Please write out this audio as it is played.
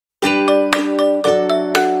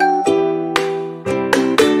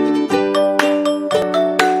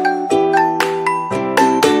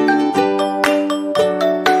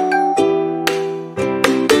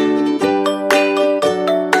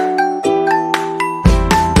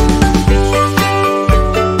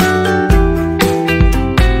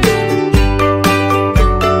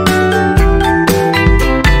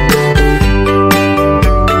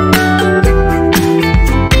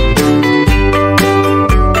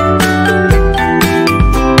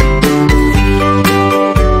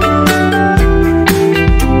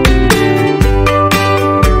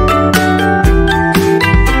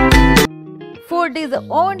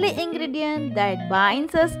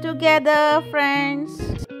binds us together, friends.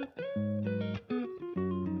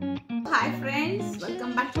 Hi friends,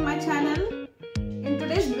 welcome back to my channel. In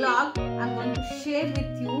today's vlog, I'm going to share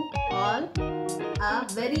with you all a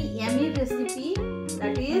very yummy recipe,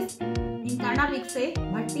 that is, in Kannada we say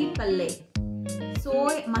Bhatti Palya.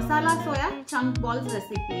 Masala soya chunk balls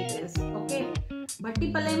recipe it is. Okay,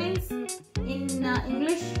 Bhatti Palya means in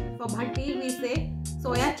English for Bhatti we say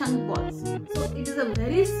soya chunk balls. So it is a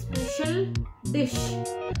very special dish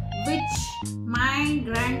which my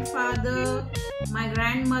grandfather, my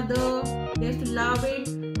grandmother, they used to love it,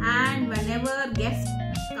 and whenever guest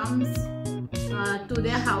comes to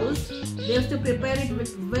their house, they used to prepare it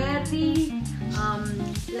with very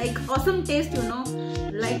like awesome taste, you know.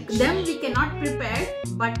 Like them we cannot prepare,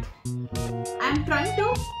 but I am trying to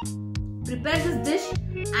prepare this dish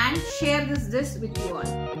and share this dish with you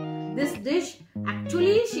all. This dish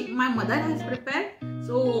actually my mother has prepared,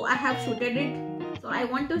 so I have shooted it. So I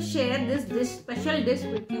want to share this special dish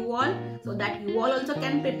with you all, so that you all also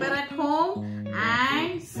can prepare at home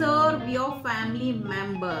and serve your family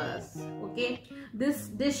members. Okay, this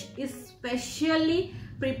dish is specially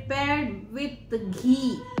prepared with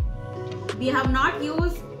ghee. We have not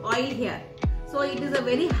used oil here, so it is a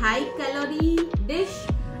very high calorie dish,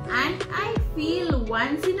 and I feel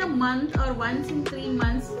once in a month or once in 3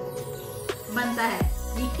 months banta hai.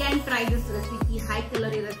 We can try this recipe, high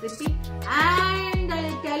calorie recipe, and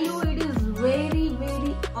I'll tell you it is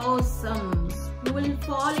very awesome. You will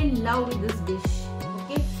fall in love with this dish.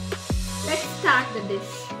 Okay, let's start the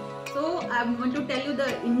dish. So I'm going to tell you the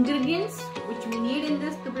ingredients which we need in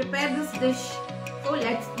this to prepare this dish. So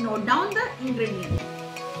let's note down the ingredients.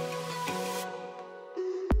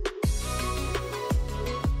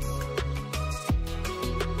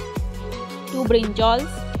 Two brinjals,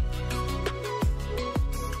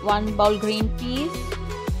 1 bowl green peas,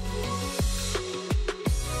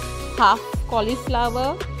 half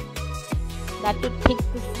cauliflower, that is thick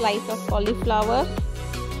slice of cauliflower,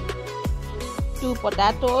 2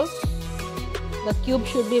 potatoes. The cube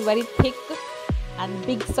should be very thick and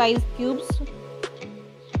big size cubes.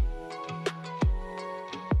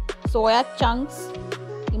 Soya chunks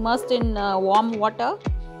immersed in warm water,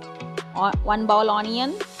 1 bowl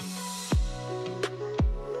onion,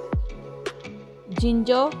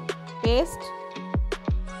 ginger paste,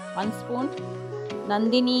 1 spoon,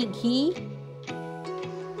 Nandini ghee,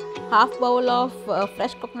 half bowl of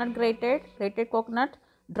fresh coconut grated coconut,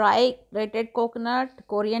 dry grated coconut,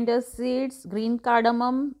 coriander seeds, green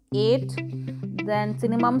cardamom 8, then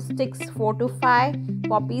cinnamon sticks 4 to 5,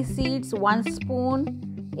 poppy seeds 1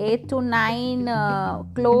 spoon, 8 to 9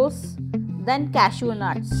 cloves, then cashew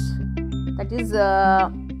nuts, that is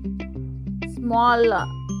small,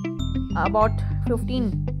 about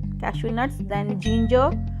 15 cashew nuts, then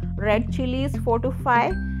ginger, red chilies 4 to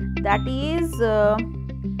 5, that is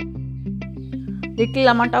little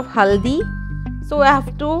amount of haldi. So I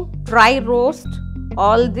have to dry roast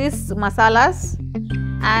all these masalas,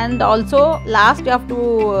 and also last you have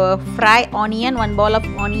to fry onion, 1 bowl of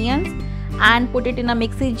onions, and put it in a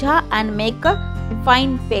mixie jar and make a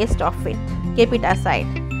fine paste of it. Keep it aside.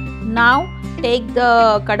 Now take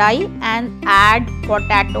the kadai and add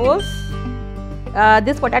potatoes.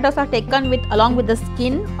 These potatoes are taken along with the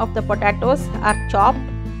skin of the potatoes are chopped,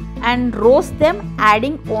 and roast them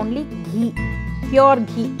adding only ghee, pure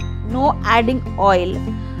ghee, no adding oil.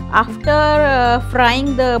 After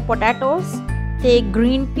frying the potatoes, take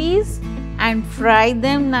green peas and fry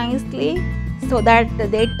them nicely so that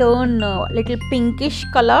they turn little pinkish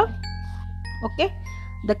color. Okay,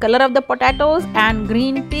 the color of the potatoes and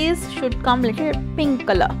green peas should come little pink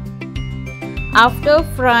color. After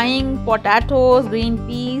frying potatoes, green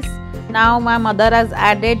peas, now my mother has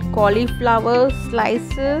added cauliflower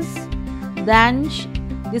slices. Then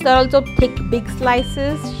these are also thick big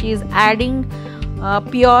slices. She is adding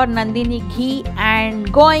pure Nandini ghee and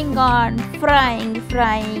going on frying.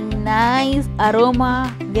 Nice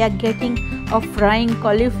aroma we are getting of frying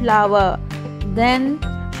cauliflower. Then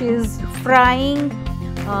she is frying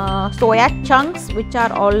soya chunks, which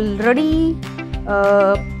are already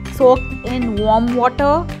soaked in warm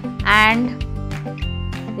water and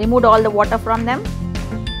removed all the water from them.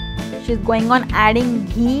 She is going on adding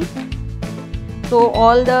ghee. So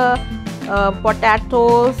all the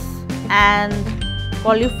potatoes and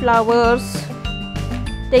cauliflowers,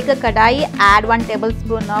 take a kadai, add 1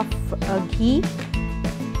 tablespoon of ghee,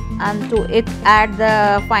 and to it add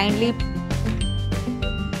the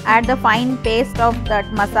fine paste of that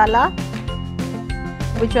masala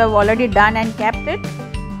which we have already done and kept it.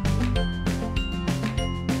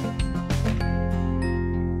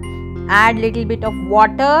 Add little bit of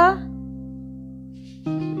water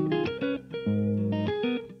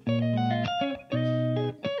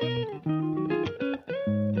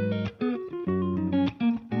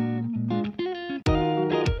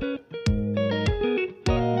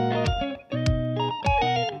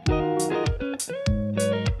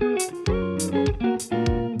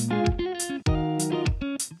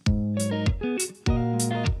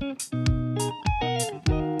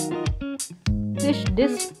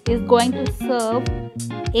dish is going to serve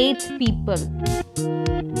 8 people.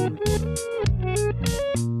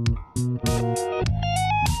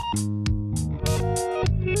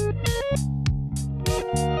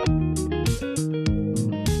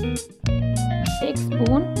 Take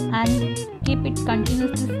spoon and keep it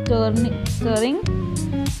continuously stirring.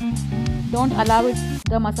 Don't allow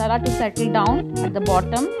the masala to settle down at the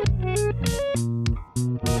bottom.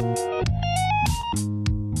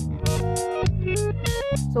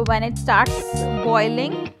 So when it starts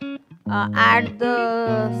boiling, add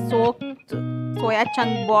the soaked soya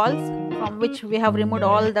chunk balls from which we have removed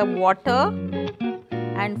all the water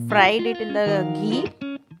and fried it in the ghee.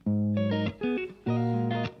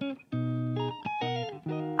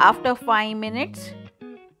 After 5 minutes,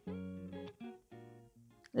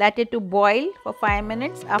 let it to boil for 5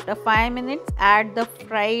 minutes. After 5 minutes, add the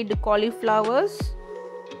fried cauliflowers.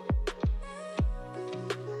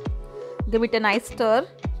 Give it a nice stir.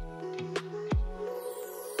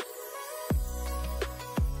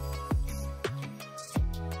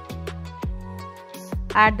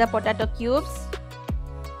 Add the potato cubes.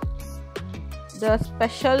 The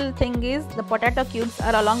special thing is the potato cubes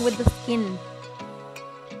are along with the skin.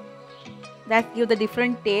 That gives a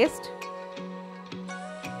different taste.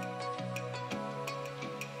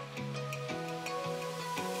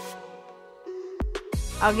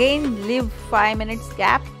 Again leave 5 minutes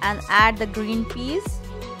gap and add the green peas.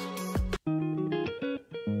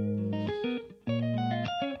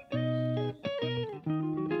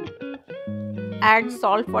 Add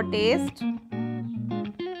salt for taste.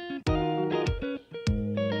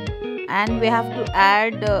 And we have to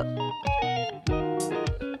add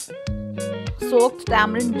soaked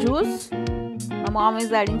tamarind juice. My mom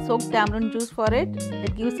is adding soaked tamarind juice for it.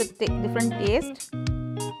 It gives a different taste.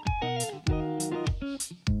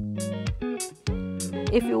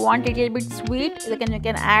 If you want a little bit sweet, you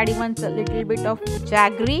can add even a little bit of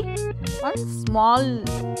jaggery. One small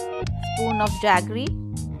spoon of jaggery.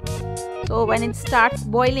 So when it starts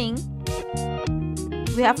boiling,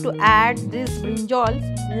 we have to add these brinjals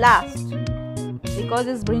last, because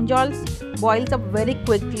this brinjals boils up very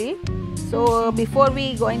quickly. So before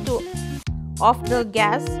we going to off the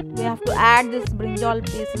gas, we have to add this brinjal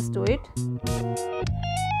pieces to it.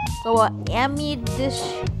 So a yummy dish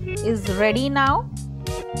is ready now.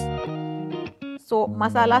 So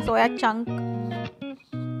masala soya chunk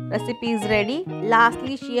recipe is ready.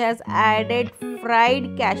 Lastly, she has added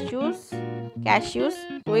fried cashews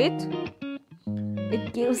to it.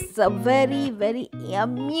 It gives a very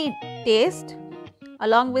yummy taste.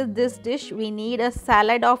 Along with this dish, we need a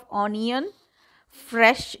salad of onion,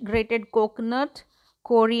 fresh grated coconut,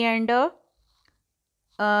 coriander,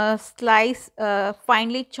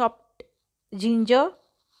 finely chopped ginger,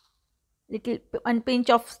 one pinch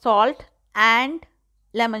of salt, and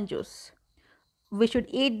lemon juice. We should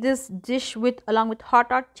eat this dish along with hot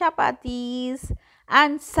chapatis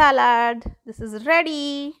and salad. This is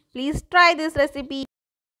ready. Please try this recipe.